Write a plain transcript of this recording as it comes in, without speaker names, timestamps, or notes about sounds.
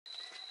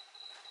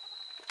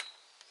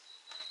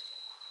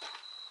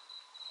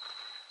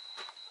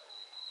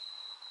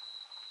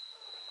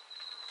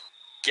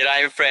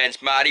G'day my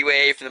friends, Marty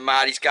here from the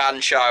Marty's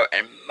Garden Show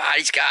and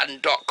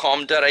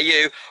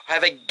martysgarden.com.au. I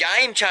have a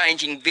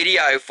game-changing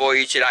video for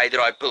you today that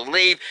I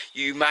believe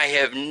you may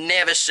have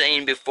never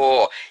seen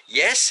before.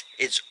 Yes,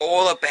 it's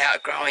all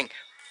about growing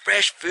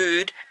fresh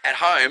food at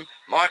home,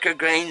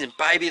 microgreens and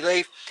baby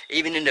leaf,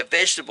 even into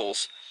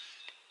vegetables,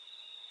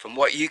 from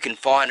what you can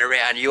find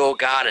around your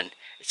garden.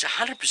 It's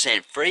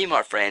 100% free,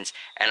 my friends,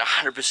 and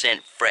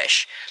 100%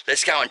 fresh.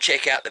 Let's go and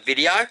check out the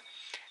video.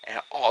 And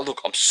oh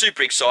look, I'm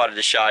super excited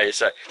to show you,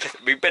 so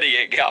we better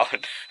get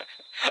going.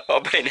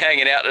 I've been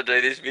hanging out to do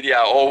this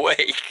video all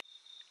week.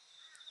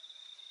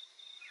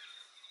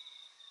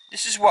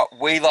 This is what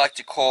we like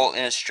to call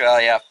in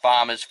Australia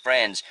farmers'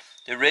 friends.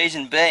 The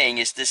reason being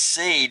is the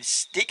seed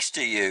sticks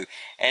to you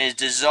and is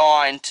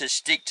designed to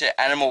stick to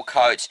animal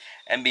coats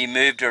and be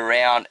moved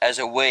around as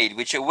a weed,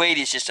 which a weed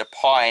is just a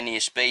pioneer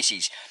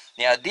species.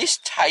 Now this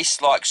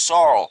tastes like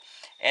sorrel,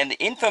 and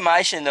the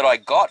information that I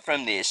got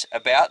from this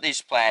about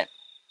this plant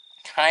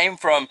came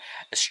from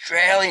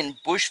Australian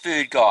bush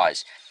food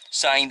guys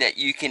saying that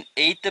you can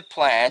eat the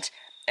plant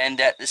and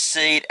that the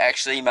seed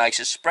actually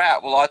makes a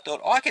sprout. Well, I thought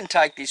I can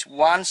take this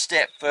one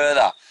step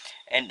further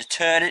and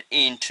turn it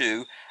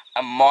into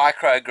a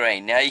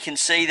microgreen. Now you can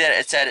see that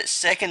it's at its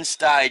second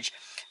stage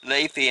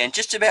leaf here and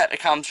just about to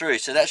come through,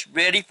 so that's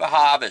ready for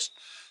harvest.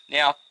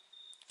 Now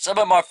some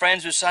of my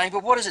friends were saying,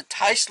 but what does it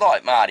taste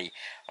like, Marty?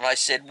 And I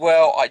said,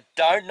 well, I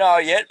don't know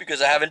yet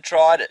because I haven't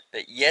tried it,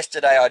 but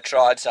yesterday I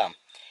tried some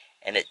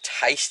and it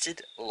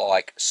tasted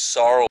like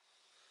sorrel.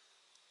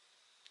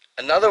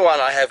 Another one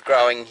I have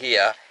growing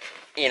here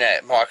in a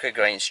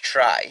microgreens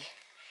tray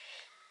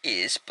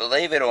is,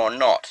 believe it or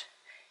not,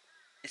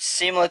 it's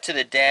similar to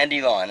the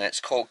dandelion and it's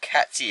called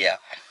cat's ear.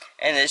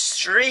 And there's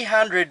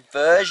 300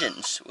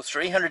 versions or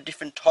 300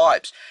 different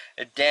types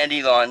of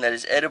dandelion that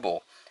is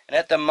edible. And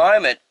at the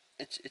moment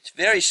it's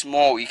very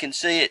small. You can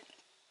see it,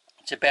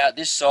 it's about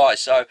this size,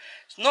 so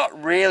it's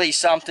not really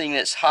something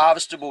that's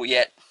harvestable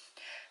yet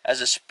as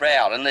a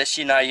sprout, unless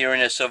you know you're in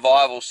a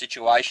survival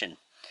situation.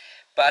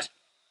 But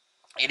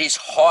it is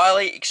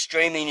highly,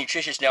 extremely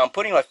nutritious. Now I'm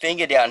putting my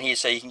finger down here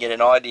so you can get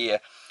an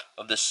idea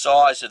of the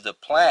size of the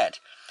plant.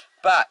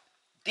 But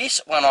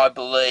this one I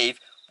believe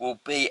will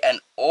be an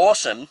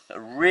awesome, a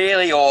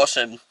really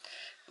awesome,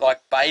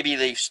 like baby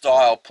leaf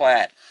style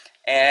plant.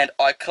 And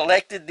I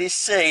collected this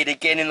seed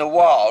again in the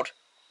wild,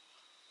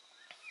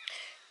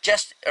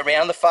 just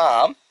around the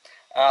farm,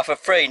 for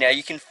free. Now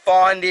you can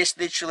find this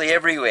literally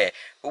everywhere,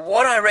 but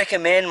what I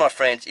recommend, my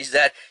friends, is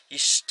that you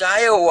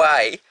stay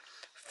away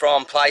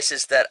from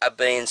places that are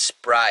being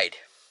sprayed.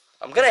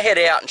 I'm going to head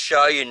out and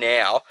show you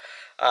now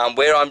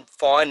where I'm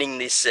finding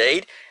this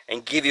seed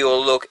and give you a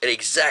look at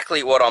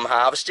exactly what I'm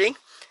harvesting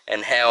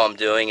and how I'm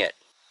doing it.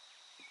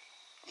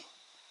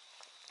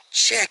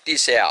 Check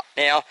this out.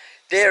 Now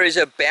there is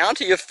a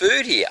bounty of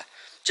food here,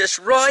 just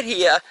right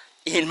here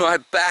in my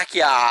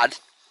backyard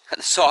at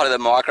the side of the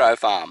micro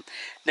farm.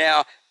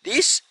 Now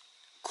this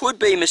could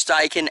be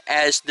mistaken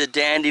as the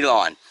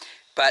dandelion,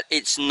 but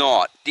it's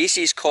not. This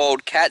is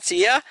called cat's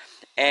ear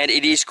and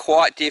it is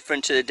quite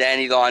different to the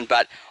dandelion,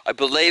 but I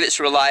believe it's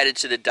related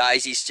to the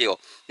daisy still.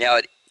 Now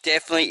it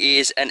definitely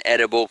is an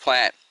edible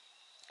plant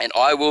and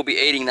I will be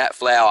eating that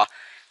flower.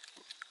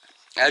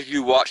 As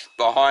you watch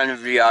behind the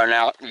video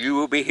now, you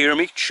will be hearing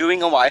me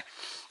chewing away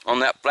on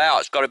that flower.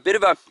 It's got a bit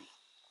of a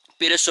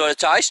bitter sort of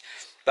taste,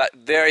 but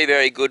very,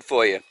 very good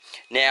for you.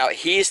 Now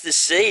here's the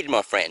seed,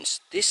 my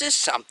friends. This is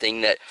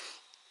something that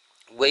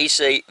we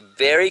see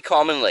very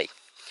commonly,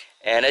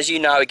 and as you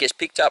know, it gets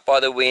picked up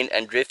by the wind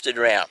and drifted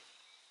around,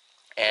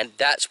 and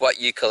that's what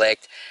you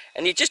collect.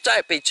 And you just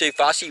don't be too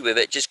fussy with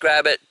it. Just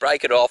grab it,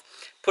 break it off,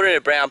 put it in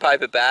a brown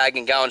paper bag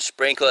and go and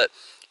sprinkle it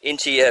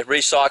into your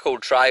recycled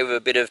tray with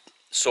a bit of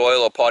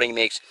soil or potting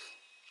mix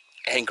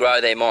and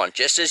grow them on,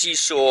 just as you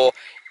saw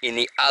in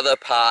the other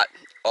part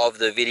of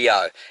the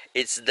video.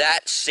 It's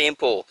that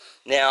simple.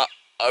 Now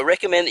I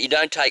recommend that you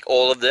don't take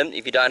all of them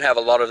if you don't have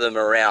a lot of them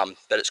around,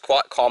 but it's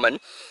quite common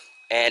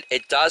and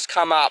it does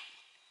come up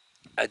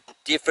a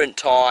different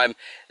time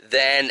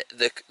than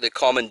the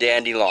common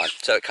dandelion,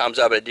 so it comes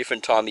up at a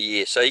different time of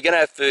year, so you're going to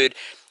have food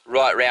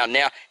right around.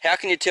 Now how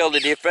can you tell the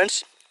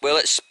difference? Well,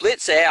 it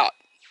splits out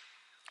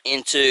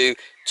into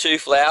two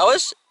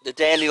flowers. The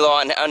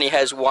dandelion only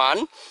has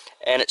one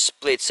and it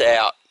splits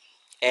out,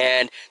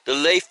 and the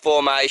leaf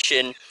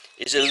formation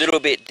is a little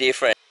bit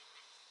different.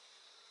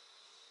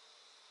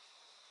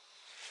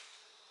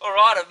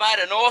 Alright, I've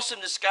made an awesome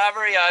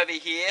discovery over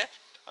here.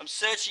 I'm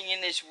searching in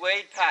this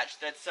weed patch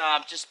that's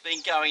just been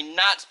going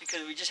nuts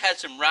because we just had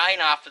some rain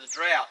after the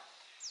drought.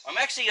 I'm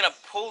actually going to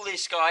pull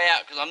this guy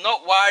out because I'm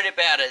not worried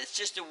about it. It's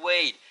just a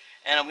weed,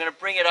 and I'm going to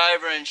bring it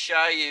over and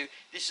show you.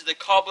 This is the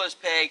cobbler's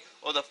peg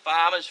or the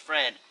farmer's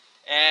friend,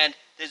 and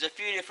there's a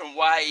few different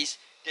ways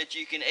that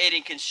you can eat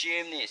and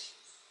consume this.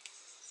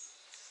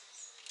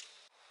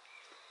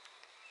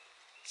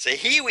 So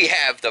here we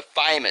have the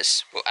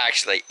famous, well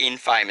actually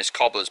infamous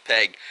cobbler's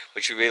peg,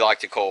 which we like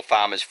to call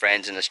farmers'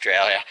 friends in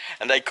Australia.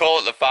 And they call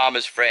it the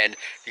farmer's friend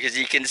because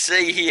you can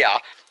see here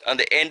on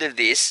the end of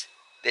this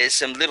there's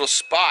some little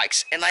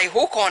spikes, and they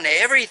hook on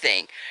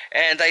everything.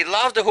 And they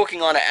love the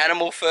hooking on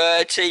animal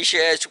fur,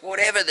 t-shirts,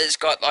 whatever that's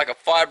got like a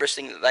fibrous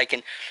thing that they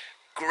can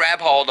grab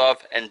hold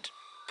of and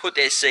put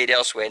their seed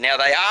elsewhere. Now,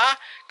 they are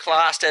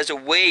classed as a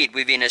weed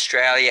within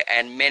Australia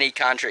and many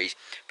countries,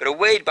 but a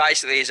weed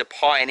basically is a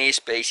pioneer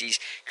species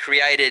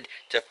created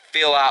to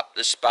fill up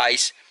the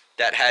space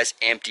that has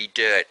empty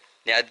dirt.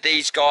 Now,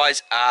 these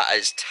guys are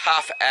as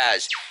tough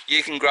as.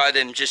 You can grow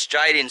them just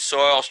straight in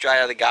soil, straight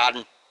out of the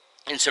garden,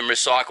 in some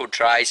recycled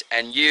trays,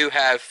 and you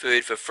have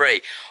food for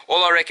free.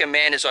 All I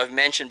recommend, as I've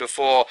mentioned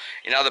before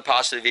in other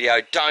parts of the video,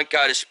 don't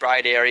go to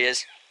sprayed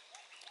areas.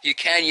 You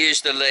can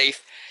use the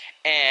leaf,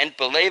 and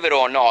believe it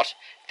or not,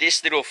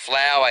 this little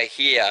flower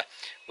here,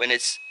 when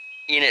it's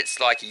in its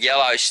like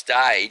yellow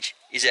stage,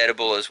 is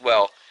edible as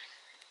well.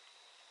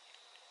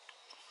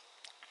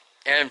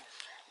 And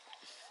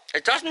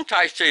it doesn't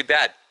taste too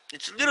bad.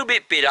 It's a little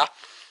bit bitter,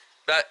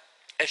 but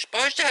it's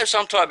supposed to have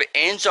some type of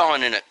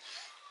enzyme in it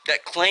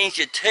that cleans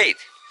your teeth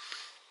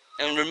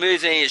and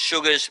removes any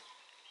sugars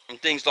and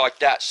things like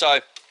that. So,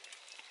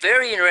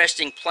 very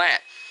interesting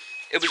plant.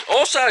 It was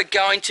also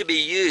going to be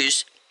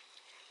used,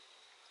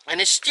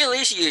 and it still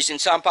is used in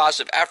some parts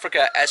of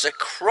Africa, as a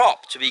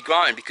crop to be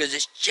grown because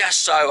it's just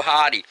so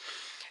hardy.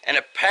 And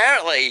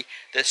apparently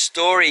the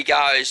story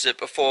goes that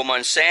before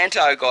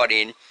Monsanto got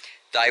in,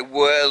 they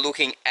were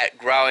looking at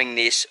growing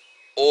this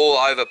all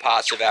over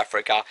parts of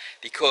Africa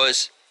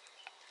because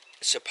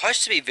it's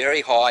supposed to be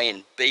very high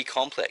in B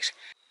complex.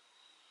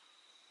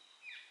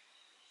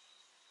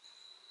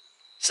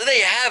 So there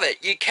you have it.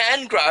 You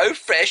can grow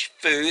fresh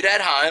food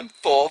at home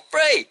for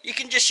free. You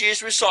can just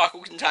use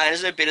recycled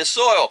containers and a bit of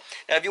soil.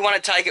 Now, if you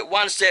want to take it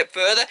one step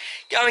further,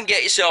 go and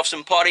get yourself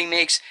some potting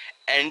mix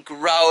and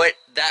grow it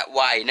that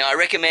way. Now, I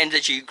recommend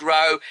that you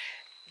grow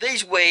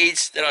these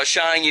weeds that I'm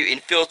showing you in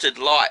filtered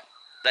light.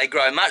 They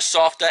grow much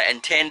softer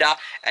and tender,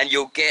 and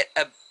you'll get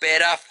a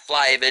better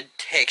flavoured,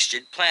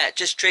 textured plant.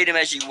 Just treat them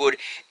as you would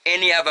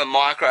any other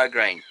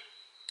microgreen.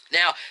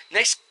 Now,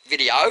 next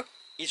video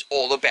is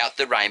all about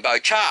the rainbow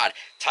chard,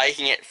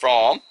 taking it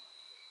from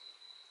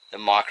the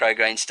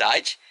microgreen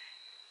stage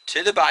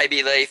to the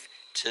baby leaf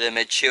to the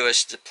mature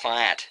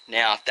plant.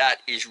 Now, that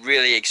is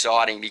really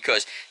exciting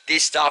because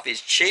this stuff is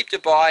cheap to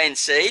buy in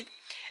seed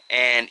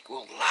and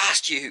will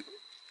last you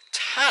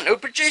ton. It will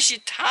produce you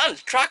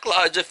tons,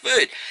 truckloads of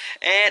food,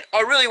 and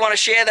I really want to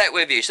share that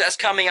with you. So that's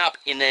coming up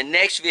in the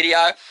next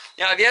video.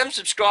 Now, if you haven't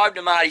subscribed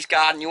to Marty's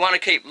Garden, you want to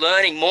keep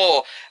learning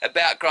more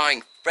about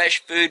growing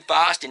fresh food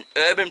fast in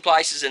urban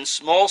places and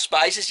small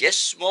spaces, yes,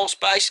 small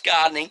space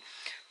gardening,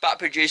 but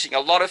producing a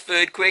lot of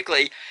food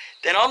quickly,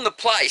 then I'm the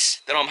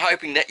place that I'm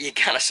hoping that you're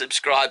going to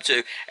subscribe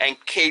to and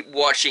keep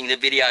watching the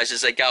videos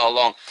as they go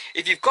along.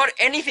 If you've got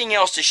anything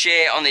else to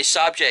share on this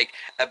subject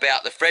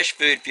about the fresh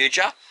food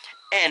future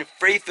and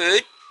free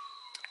food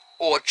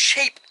or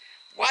cheap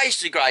ways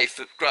to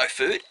grow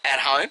food at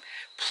home,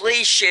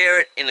 please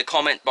share it in the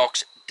comment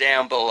box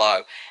down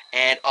below.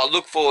 And I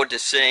look forward to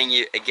seeing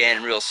you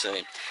again real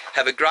soon.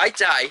 Have a great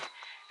day,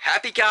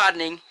 happy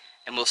gardening,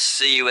 and we'll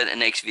see you in the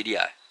next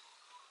video.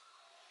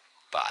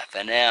 Bye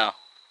for now.